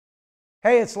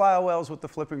Hey, it's Lyle Wells with the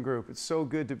Flippin' Group. It's so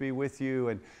good to be with you,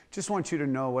 and just want you to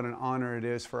know what an honor it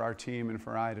is for our team and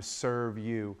for I to serve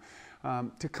you,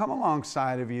 to come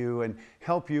alongside of you and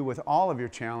help you with all of your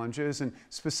challenges. And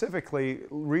specifically,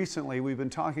 recently, we've been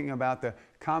talking about the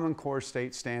Common Core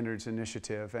State Standards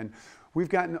Initiative, and we've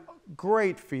gotten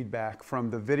great feedback from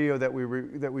the video that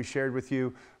we shared with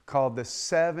you called the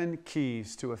 7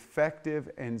 Keys to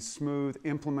Effective and Smooth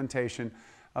Implementation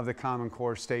of the Common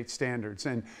Core State Standards.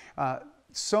 And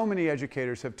so many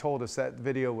educators have told us that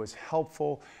video was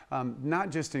helpful, not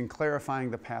just in clarifying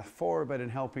the path forward, but in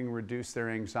helping reduce their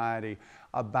anxiety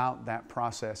about that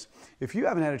process. If you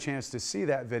haven't had a chance to see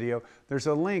that video, there's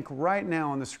a link right now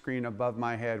on the screen above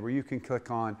my head where you can click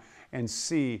on and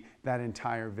see that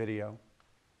entire video.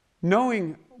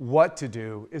 Knowing what to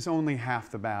do is only half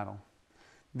the battle.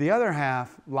 The other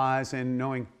half lies in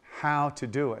knowing how to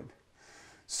do it.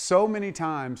 So many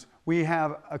times we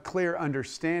have a clear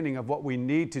understanding of what we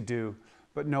need to do,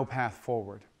 but no path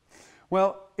forward.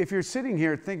 Well, if you're sitting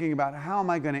here thinking about how am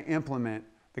I going to implement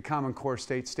the Common Core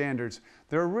State Standards,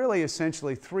 there are really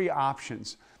essentially 3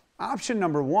 options. Option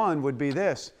number 1 would be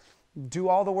this: do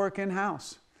all the work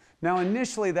in-house. Now,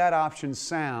 initially that option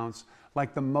sounds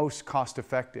like the most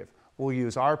cost-effective. We'll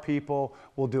use our people,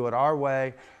 we'll do it our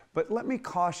way, but let me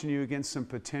caution you against some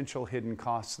potential hidden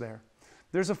costs there.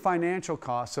 There's a financial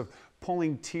cost of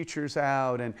pulling teachers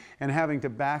out and having to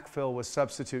backfill with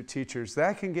substitute teachers.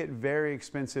 That can get very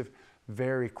expensive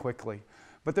very quickly.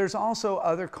 But there's also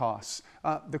other costs.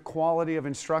 The quality of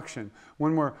instruction.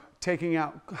 When we're taking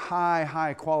out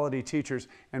high quality teachers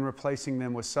and replacing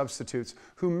them with substitutes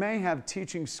who may have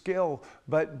teaching skill,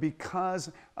 but because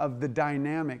of the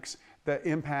dynamics, the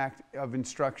impact of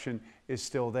instruction is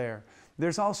still there.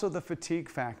 There's also the fatigue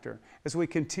factor. As we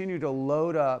continue to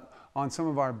load up on some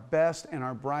of our best and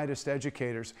our brightest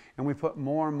educators, and we put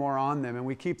more and more on them, and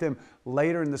we keep them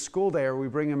later in the school day, or we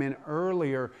bring them in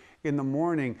earlier in the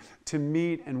morning to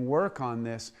meet and work on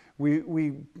this,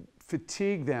 we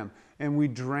fatigue them and we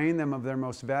drain them of their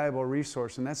most valuable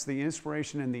resource, and that's the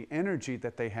inspiration and the energy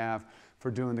that they have for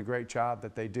doing the great job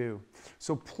that they do.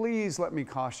 So please let me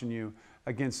caution you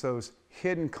against those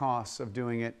hidden costs of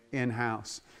doing it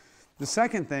in-house. The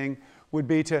second thing would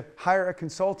be to hire a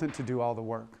consultant to do all the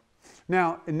work.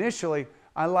 Now, initially,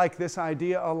 I like this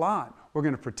idea a lot. We're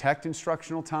going to protect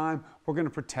instructional time. We're going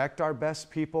to protect our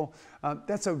best people.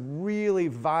 That's a really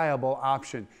viable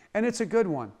option, and it's a good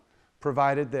one,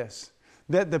 provided this: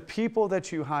 that the people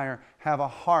that you hire have a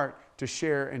heart to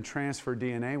share and transfer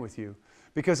DNA with you.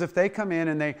 Because if they come in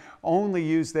and they only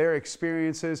use their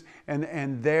experiences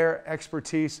and their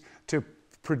expertise to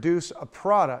produce a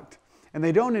product, and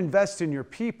they don't invest in your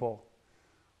people,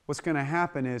 what's going to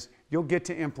happen is you'll get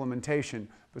to implementation,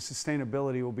 but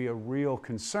sustainability will be a real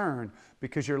concern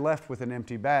because you're left with an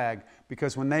empty bag,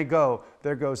 because when they go,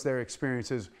 there goes their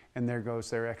experiences and there goes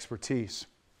their expertise.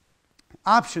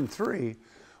 Option 3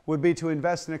 would be to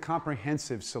invest in a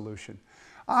comprehensive solution.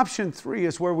 Option 3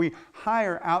 is where we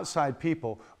hire outside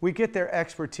people. We get their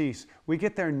expertise, we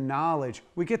get their knowledge,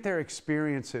 we get their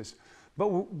experiences.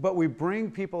 But we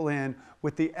bring people in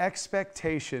with the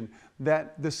expectation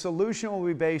that the solution will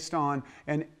be based on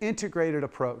an integrated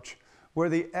approach, where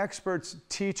the experts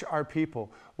teach our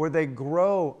people, where they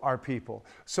grow our people,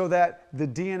 so that the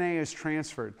DNA is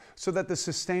transferred, so that the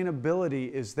sustainability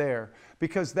is there,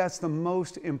 because that's the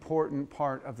most important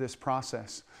part of this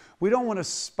process. We don't want to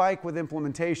spike with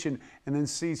implementation and then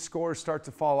see scores start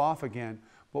to fall off again.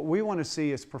 What we want to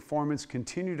see is performance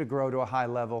continue to grow to a high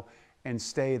level and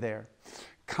stay there.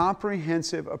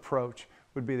 Comprehensive approach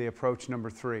would be the approach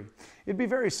number 3. It'd be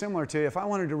very similar to if I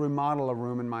wanted to remodel a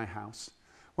room in my house.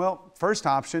 Well, first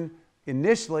option,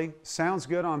 initially, sounds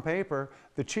good on paper.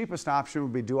 The cheapest option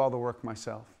would be do all the work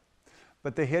myself.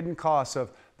 But the hidden costs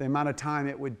of the amount of time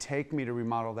it would take me to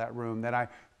remodel that room, that I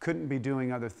couldn't be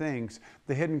doing other things,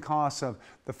 the hidden costs of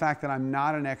the fact that I'm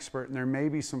not an expert and there may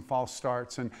be some false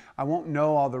starts and I won't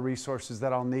know all the resources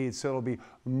that I'll need, so it'll be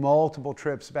multiple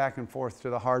trips back and forth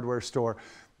to the hardware store.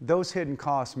 Those hidden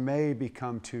costs may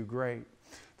become too great.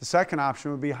 The second option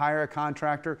would be hire a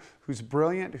contractor who's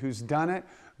brilliant, who's done it,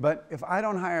 but if I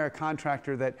don't hire a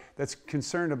contractor that's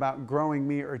concerned about growing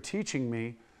me or teaching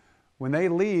me, when they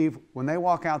leave, when they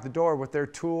walk out the door with their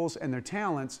tools and their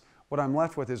talents, what I'm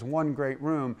left with is one great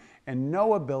room and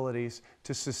no abilities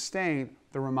to sustain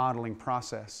the remodeling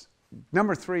process.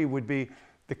 Number 3 would be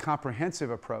the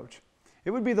comprehensive approach.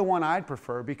 It would be the one I'd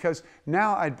prefer, because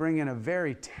now I'd bring in a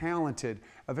very talented,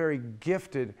 a very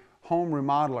gifted home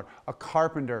remodeler, a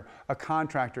carpenter, a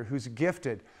contractor who's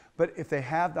gifted. But if they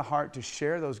have the heart to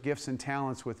share those gifts and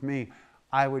talents with me,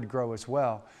 I would grow as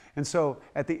well. And so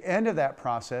at the end of that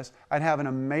process, I'd have an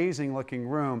amazing looking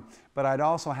room, but I'd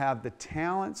also have the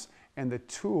talents and the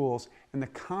tools and the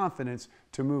confidence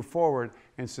to move forward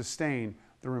and sustain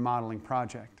the remodeling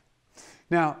project.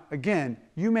 Now, again,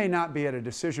 you may not be at a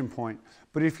decision point,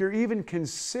 but if you're even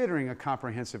considering a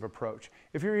comprehensive approach,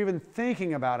 if you're even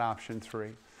thinking about option 3,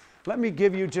 let me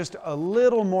give you just a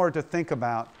little more to think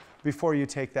about before you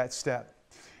take that step.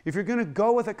 If you're going to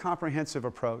go with a comprehensive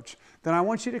approach, then I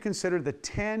want you to consider the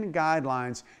 10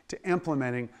 guidelines to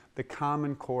implementing the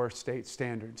Common Core State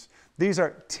Standards. These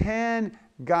are 10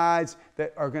 guides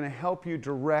that are going to help you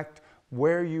direct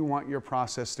where you want your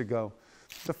process to go.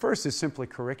 The first is simply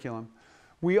curriculum.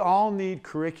 We all need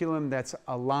curriculum that's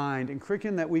aligned and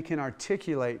curriculum that we can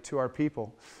articulate to our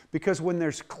people, because when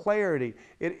there's clarity,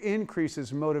 it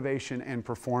increases motivation and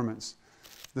performance.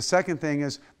 The second thing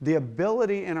is the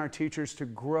ability in our teachers to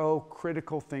grow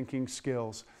critical thinking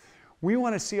skills. We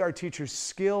want to see our teachers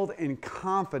skilled and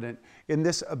confident in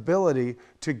this ability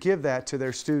to give that to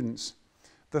their students.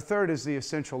 The third is the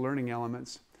essential learning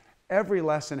elements. Every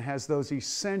lesson has those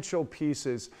essential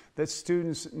pieces that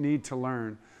students need to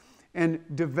learn. And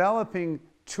developing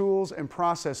tools and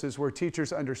processes where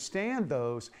teachers understand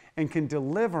those and can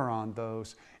deliver on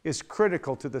those is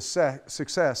critical to the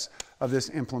success of this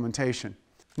implementation.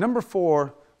 Number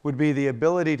 4 would be the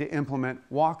ability to implement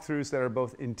walkthroughs that are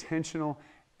both intentional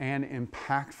and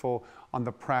impactful on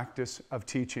the practice of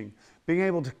teaching. Being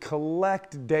able to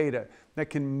collect data that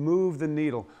can move the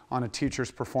needle on a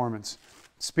teacher's performance.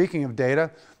 Speaking of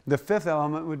data, the 5th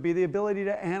element would be the ability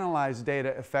to analyze data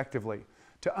effectively,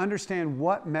 to understand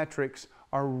what metrics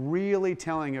are really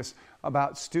telling us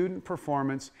about student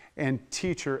performance and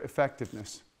teacher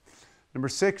effectiveness. Number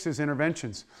 6 is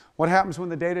interventions. What happens when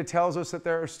the data tells us that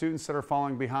there are students that are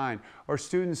falling behind, or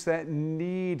students that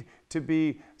need to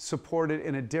be supported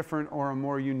in a different or a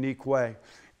more unique way?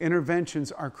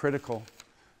 Interventions are critical.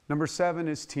 Number 7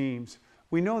 is teams.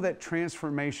 We know that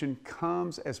transformation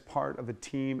comes as part of a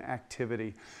team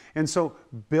activity. And so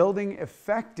building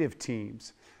effective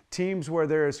teams, teams where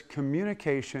there is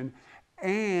communication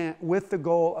and with the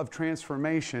goal of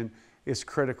transformation, is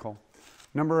critical.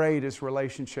 Number 8 is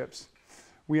relationships.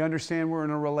 We understand we're in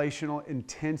a relational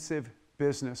intensive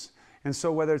business. And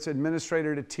so whether it's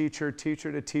administrator to teacher,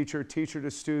 teacher to teacher, teacher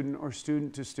to student, or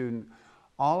student to student,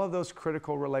 all of those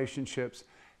critical relationships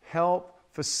help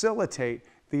facilitate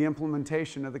the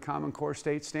implementation of the Common Core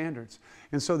State Standards.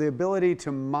 And so the ability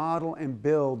to model and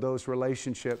build those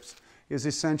relationships is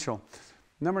essential.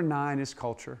 Number 9 is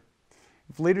culture.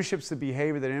 If leadership is the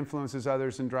behavior that influences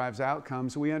others and drives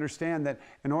outcomes, we understand that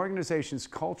an organization's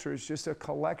culture is just a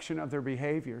collection of their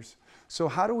behaviors. So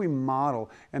how do we model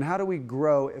and how do we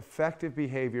grow effective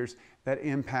behaviors that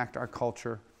impact our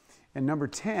culture? And number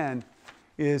 10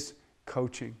 is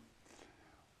coaching.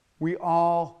 We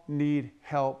all need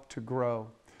help to grow.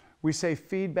 We say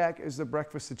feedback is the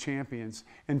breakfast of champions,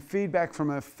 and feedback from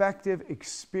an effective,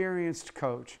 experienced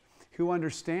coach who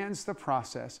understands the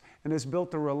process and has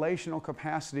built the relational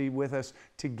capacity with us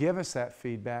to give us that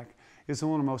feedback is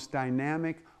one of the most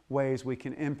dynamic ways we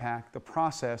can impact the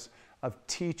process of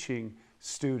teaching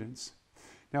students.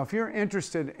 Now, if you're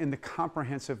interested in the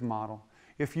comprehensive model,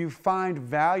 if you find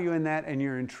value in that and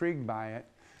you're intrigued by it,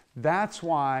 that's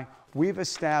why we've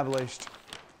established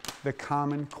the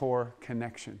Common Core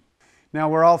Connection. Now,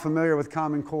 we're all familiar with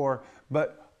Common Core,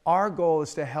 but our goal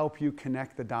is to help you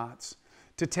connect the dots,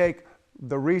 to take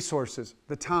the resources,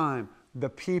 the time, the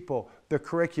people, the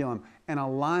curriculum, and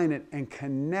align it and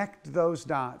connect those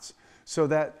dots so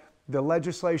that the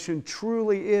legislation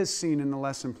truly is seen in the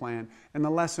lesson plan, and the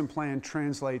lesson plan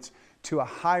translates to a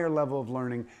higher level of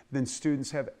learning than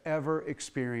students have ever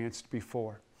experienced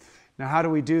before. Now, how do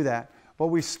we do that? Well,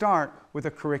 we start with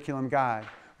a curriculum guide.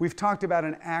 We've talked about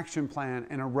an action plan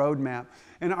and a roadmap,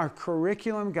 and our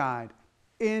curriculum guide,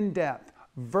 in depth,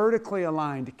 vertically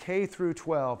aligned K through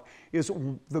 12, is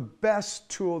the best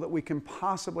tool that we can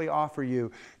possibly offer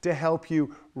you to help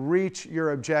you reach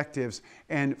your objectives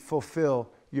and fulfill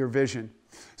your vision.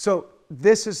 So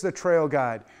this is the trail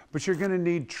guide, but you're going to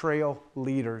need trail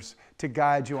leaders to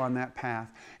guide you on that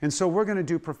path. And so we're going to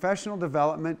do professional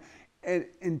development and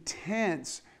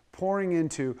intense pouring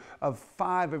into of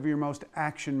 5 of your most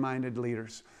action-minded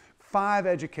leaders, 5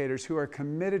 educators who are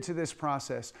committed to this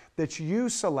process that you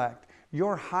select,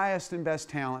 your highest and best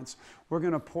talents. We're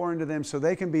going to pour into them so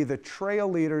they can be the trail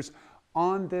leaders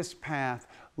on this path,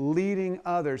 leading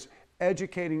others,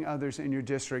 educating others in your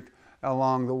district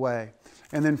along the way.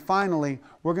 And then finally,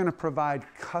 we're going to provide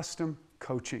custom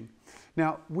coaching.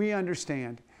 Now, we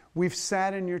understand, we've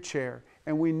sat in your chair,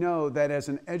 and we know that as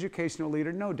an educational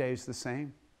leader, no day is the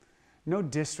same. No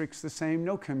district's the same,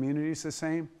 no community's the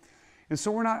same. And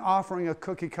so we're not offering a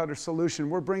cookie cutter solution.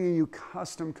 We're bringing you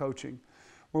custom coaching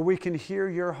where we can hear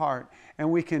your heart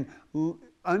and we can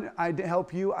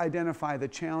help you identify the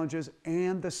challenges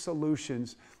and the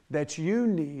solutions that you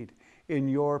need in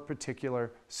your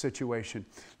particular situation.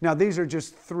 Now, these are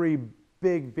just three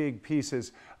big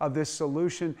pieces of this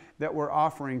solution that we're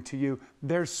offering to you.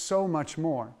 There's so much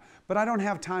more, but I don't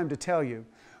have time to tell you.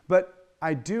 But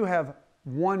I do have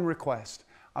one request.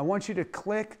 I want you to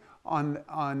click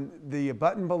on the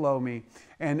button below me,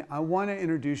 and I want to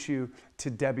introduce you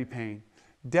to Debbie Payne.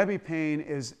 Debbie Payne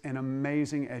is an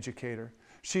amazing educator.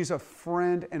 She's a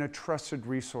friend and a trusted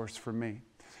resource for me.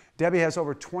 Debbie has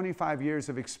over 25 years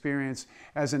of experience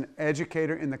as an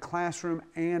educator in the classroom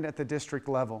and at the district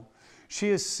level. She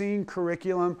has seen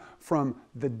curriculum from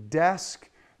the desk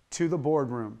to the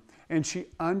boardroom, and she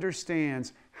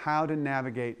understands how to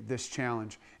navigate this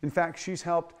challenge. In fact, she's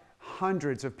helped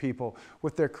hundreds of people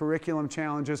with their curriculum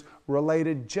challenges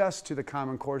related just to the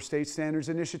Common Core State Standards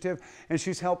Initiative, and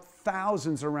she's helped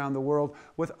thousands around the world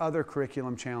with other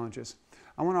curriculum challenges.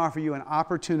 I want to offer you an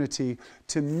opportunity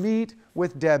to meet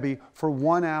with Debbie for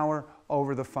 1 hour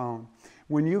over the phone.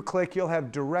 When you click, you'll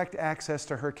have direct access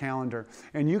to her calendar,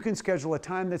 and you can schedule a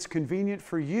time that's convenient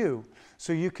for you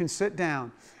so you can sit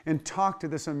down and talk to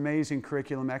this amazing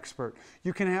curriculum expert.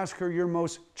 You can ask her your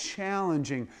most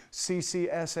challenging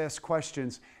CCSS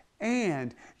questions,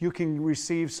 and you can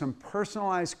receive some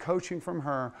personalized coaching from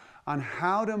her on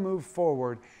how to move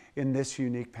forward in this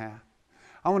unique path.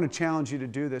 I want to challenge you to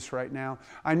do this right now.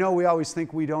 I know we always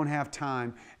think we don't have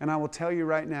time, and I will tell you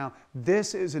right now,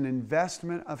 this is an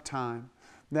investment of time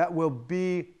that will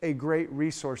be a great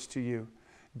resource to you.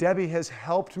 Debbie has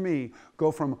helped me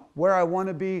go from where I want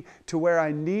to be to where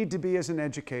I need to be as an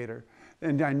educator,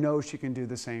 and I know she can do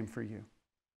the same for you.